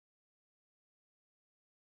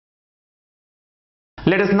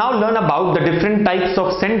Let us now learn about the different types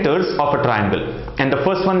of centers of a triangle. And the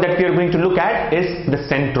first one that we are going to look at is the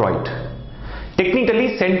centroid.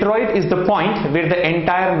 Technically, centroid is the point where the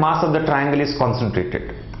entire mass of the triangle is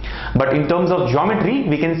concentrated. But in terms of geometry,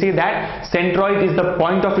 we can say that centroid is the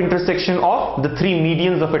point of intersection of the three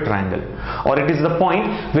medians of a triangle, or it is the point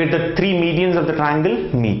where the three medians of the triangle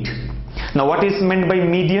meet. Now, what is meant by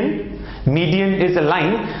median? Median is a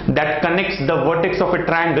line that connects the vertex of a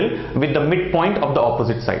triangle with the midpoint of the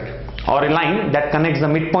opposite side, or a line that connects the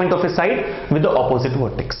midpoint of a side with the opposite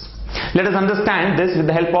vertex. Let us understand this with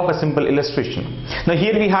the help of a simple illustration. Now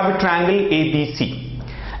here we have a triangle ABC.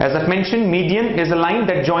 As I've mentioned, median is a line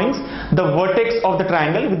that joins the vertex of the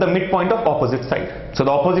triangle with the midpoint of opposite side. So the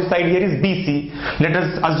opposite side here is BC. Let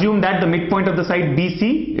us assume that the midpoint of the side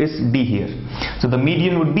BC is D here. So the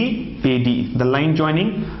median would be AD, the line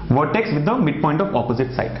joining vertex with the midpoint of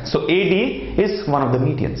opposite side. So AD is one of the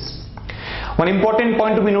medians. One important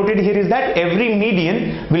point to be noted here is that every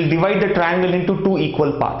median will divide the triangle into two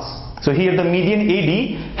equal parts. So here the median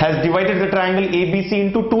AD has divided the triangle ABC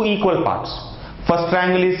into two equal parts. First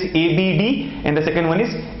triangle is ABD and the second one is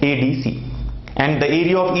ADC. And the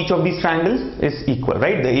area of each of these triangles is equal,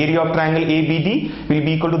 right? The area of triangle ABD will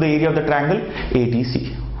be equal to the area of the triangle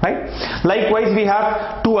ADC, right? Likewise, we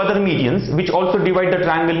have two other medians which also divide the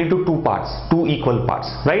triangle into two parts, two equal parts,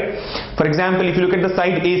 right? For example, if you look at the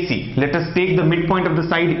side AC, let us take the midpoint of the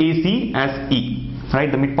side AC as E. Right,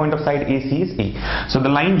 the midpoint of side AC is E. So the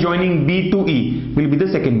line joining B to E will be the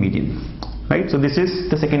second median. Right, so this is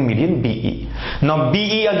the second median BE. Now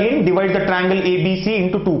BE again divides the triangle ABC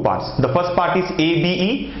into two parts. The first part is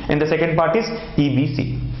ABE and the second part is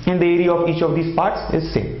EBC. And the area of each of these parts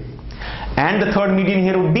is same. And the third median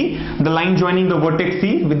here would be the line joining the vertex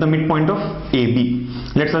C with the midpoint of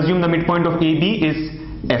AB. Let's assume the midpoint of AB is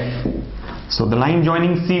F. So the line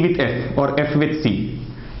joining C with F or F with C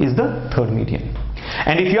is the third median.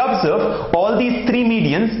 And if you observe, all these three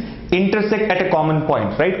medians intersect at a common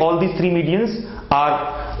point, right? All these three medians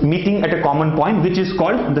are meeting at a common point, which is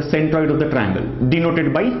called the centroid of the triangle,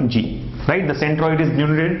 denoted by G, right? The centroid is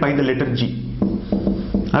denoted by the letter G.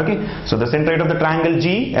 Okay, so the centroid of the triangle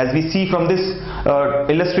G, as we see from this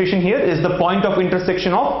illustration here, is the point of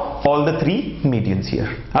intersection of all the three medians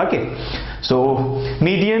here. Okay, so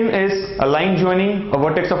median is a line joining a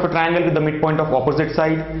vertex of a triangle with the midpoint of opposite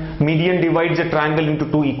side. Median divides a triangle into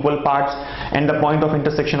two equal parts, and the point of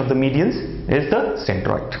intersection of the medians is the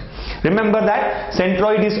centroid. Remember that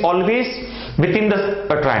centroid is always within the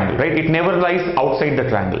triangle, right? It never lies outside the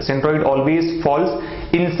triangle. Centroid always falls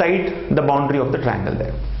inside the boundary of the triangle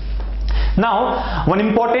there. Now, one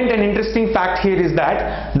important and interesting fact here is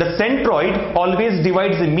that the centroid always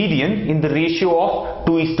divides the median in the ratio of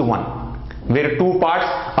 2:1, where two parts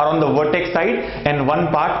are on the vertex side and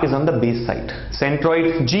one part is on the base side.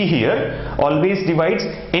 Centroid G here always divides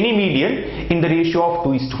any median in the ratio of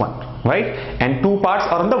 2:1. Right, and two parts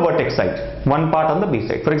are on the vertex side, one part on the base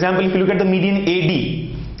side. For example, if you look at the median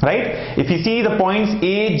AD, right, if you see the points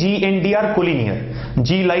A, G and D are collinear,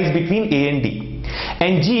 G lies between A and D,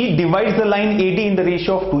 and G divides the line AD in the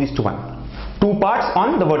ratio of 2:1, two parts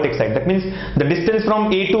on the vertex side. That means the distance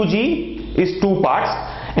from A to G is two parts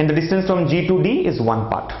and the distance from G to D is one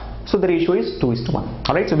part. So the ratio is 2:1.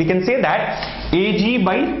 Alright, so we can say that AG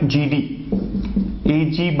by GD,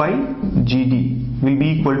 AG by GD will be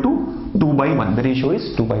equal to 2:1. The ratio is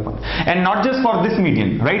 2:1. And not just for this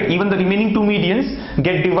median, right? Even the remaining two medians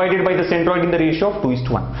get divided by the centroid in the ratio of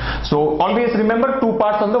 2:1. So always remember, two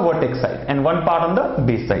parts on the vertex side and one part on the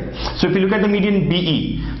base side. So if you look at the median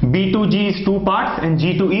BE, B to G is two parts and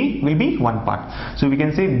G to E will be one part. So we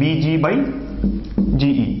can say BG by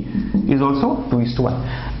GE is also 2:1.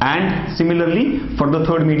 And similarly for the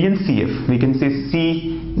third median CF, we can say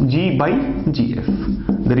CG by GF.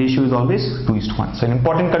 The ratio is always 2:1. So an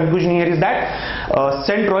important conclusion here is that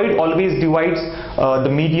centroid always divides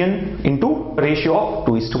the median into ratio of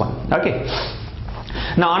 2:1. Okay.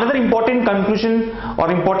 Now another important conclusion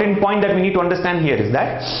or important point that we need to understand here is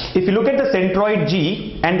that if you look at the centroid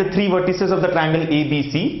G and the three vertices of the triangle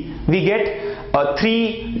ABC, we get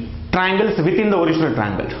three triangles within the original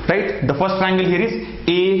triangle, right? The first triangle here is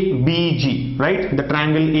ABG, right? The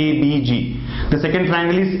triangle ABG. The second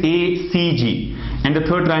triangle is ACG and the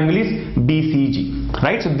third triangle is BCG,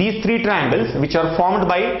 right? So these three triangles, which are formed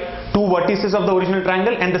by two vertices of the original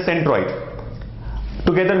triangle and the centroid,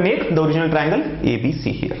 together make the original triangle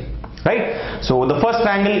ABC here, right? So the first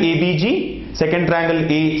triangle ABG, second triangle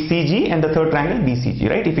ACG and the third triangle BCG,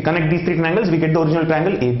 right? If we connect these three triangles, we get the original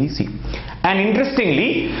triangle ABC. And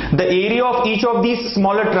interestingly, the area of each of these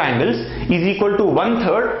smaller triangles is equal to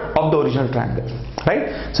 1/3 of the original triangle, right?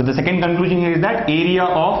 So the second conclusion here is that area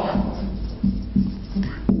of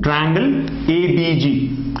triangle ABG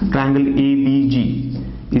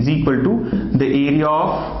is equal to the area of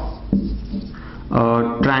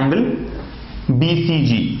triangle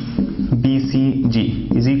BCG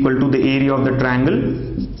is equal to the area of the triangle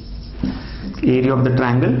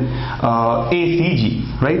ACG,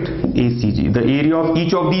 right? ACG. The area of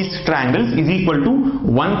each of these triangles is equal to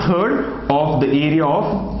 1/3 of the area of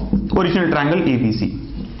original triangle ABC.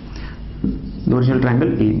 The original triangle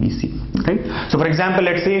ABC, right? So for example,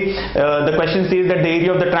 let's say the question says that the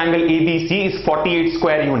area of the triangle ABC is 48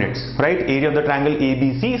 square units, right? Area of the triangle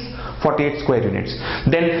ABC is 48 square units.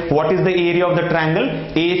 Then what is the area of the triangle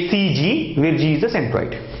ACG, where G is the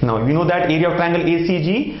centroid? Now we know that area of triangle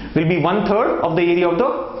ACG will be 1/3 of the area of the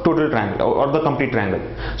total triangle or the complete triangle.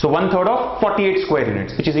 So 1/3 of 48 square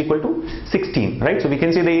units, which is equal to 16, right? So we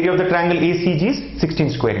can say the area of the triangle ACG is 16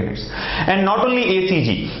 square units. And not only ACG,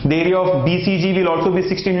 the area of BCG will also be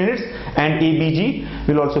 16 units and ABG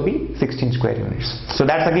will also be 16 square units. So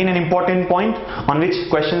that's again an important point on which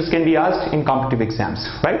questions can be asked in competitive exams,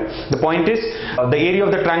 right? The point is the area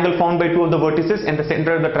of the triangle formed by two of the vertices and the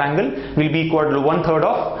center of the triangle will be equal to 1/3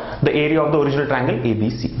 of the area of the original triangle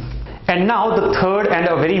ABC. And now the third and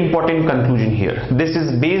a very important conclusion here. This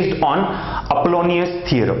is based on Apollonius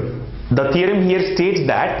theorem. The theorem here states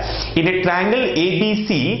that in a triangle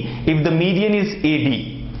ABC, if the median is AD,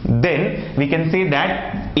 then we can say that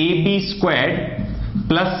AB squared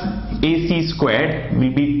plus AC squared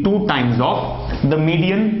will be 2 times of the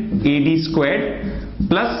median AD squared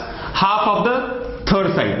plus half of the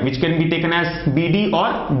third side, which can be taken as BD or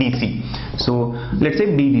DC. So let's say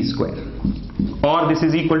BD square, or this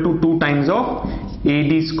is equal to 2 times of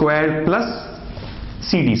AD square plus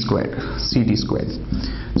CD squared.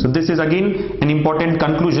 So this is again an important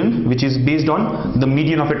conclusion which is based on the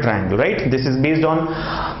median of a triangle, right? This is based on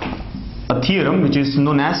a theorem which is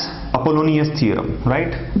known as Apollonius theorem,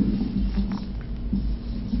 right?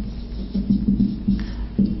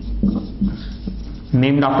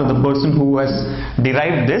 Named after the person who has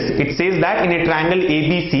derived this. It says that in a triangle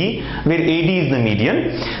ABC, where AD is the median,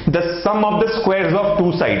 the sum of the squares of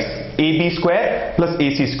two sides, AB square plus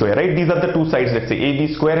AC square, right? These are the two sides, let's say AB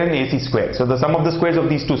square and AC square. So the sum of the squares of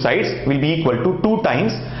these two sides will be equal to 2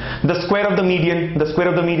 times the square of the median. The square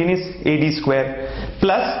of the median is AD square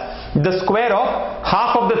plus the square of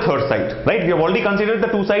half of the third side, right? We have already considered the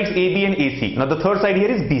two sides AB and AC. Now the third side here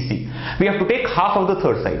is BC. We have to take half of the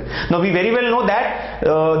third side. Now we very well know that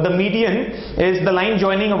the median is the line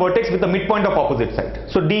joining a vertex with the midpoint of opposite side.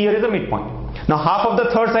 So D here is the midpoint. Now half of the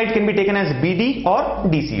third side can be taken as BD or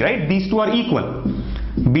DC, right? These two are equal.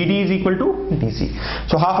 BD is equal to DC.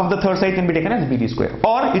 So half of the third side can be taken as BD square,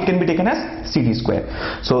 or it can be taken as CD square.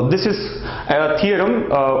 So this is a theorem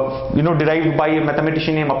derived by a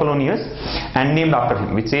mathematician named Apollonius and named after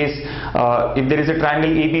him, which says if there is a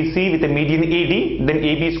triangle ABC with a median AD, then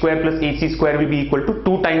AB square plus AC square will be equal to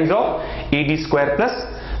 2 times of AD square plus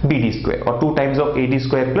BD square, or 2 times of AD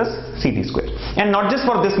square plus CD square. And not just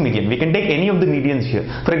for this median, we can take any of the medians here.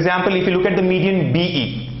 For example, if you look at the median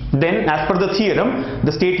BE, then as per the theorem,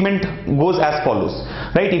 the statement goes as follows,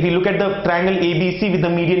 right? If you look at the triangle ABC with the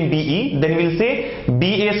median BE, then we'll say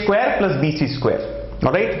BA square plus BC square,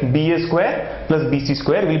 alright? BA square plus BC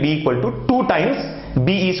square will be equal to 2 times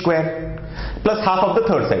BE square plus half of the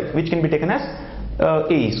third side, which can be taken as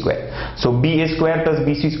AE square. So BA square plus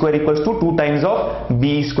BC square equals to 2 times of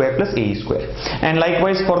BE square plus AE square. And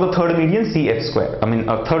likewise for the third median, CF square,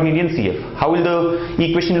 third median CF. How will the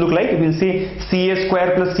equation look like? We'll say CA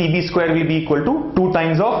square plus CB square will be equal to 2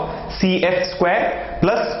 times of CF square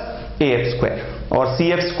plus AF square, or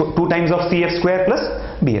 2 times of CF square plus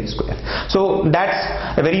BF square. So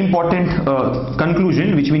that's a very important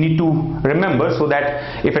conclusion which we need to remember, so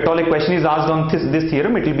that if at all a question is asked on this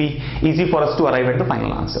theorem, it will be easy for us to arrive at the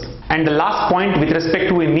final answer. And the last point with respect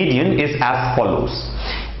to a median is as follows.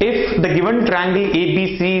 If the given triangle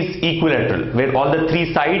ABC is equilateral, where all the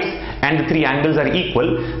 3 sides and the 3 angles are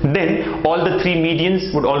equal, then all the 3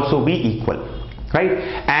 medians would also be equal, right?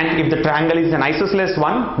 And if the triangle is an isosceles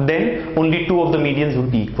one, then only 2 of the medians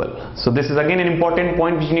would be equal. So this is again an important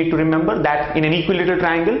point which you need to remember, that in an equilateral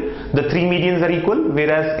triangle, the 3 medians are equal,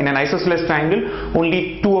 whereas in an isosceles triangle,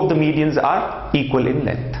 only 2 of the medians are equal in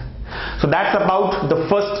length. So that's about the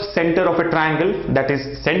first center of a triangle, that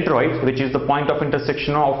is centroid, which is the point of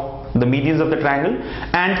intersection of the medians of the triangle,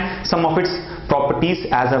 and some of its properties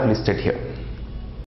as I've listed here.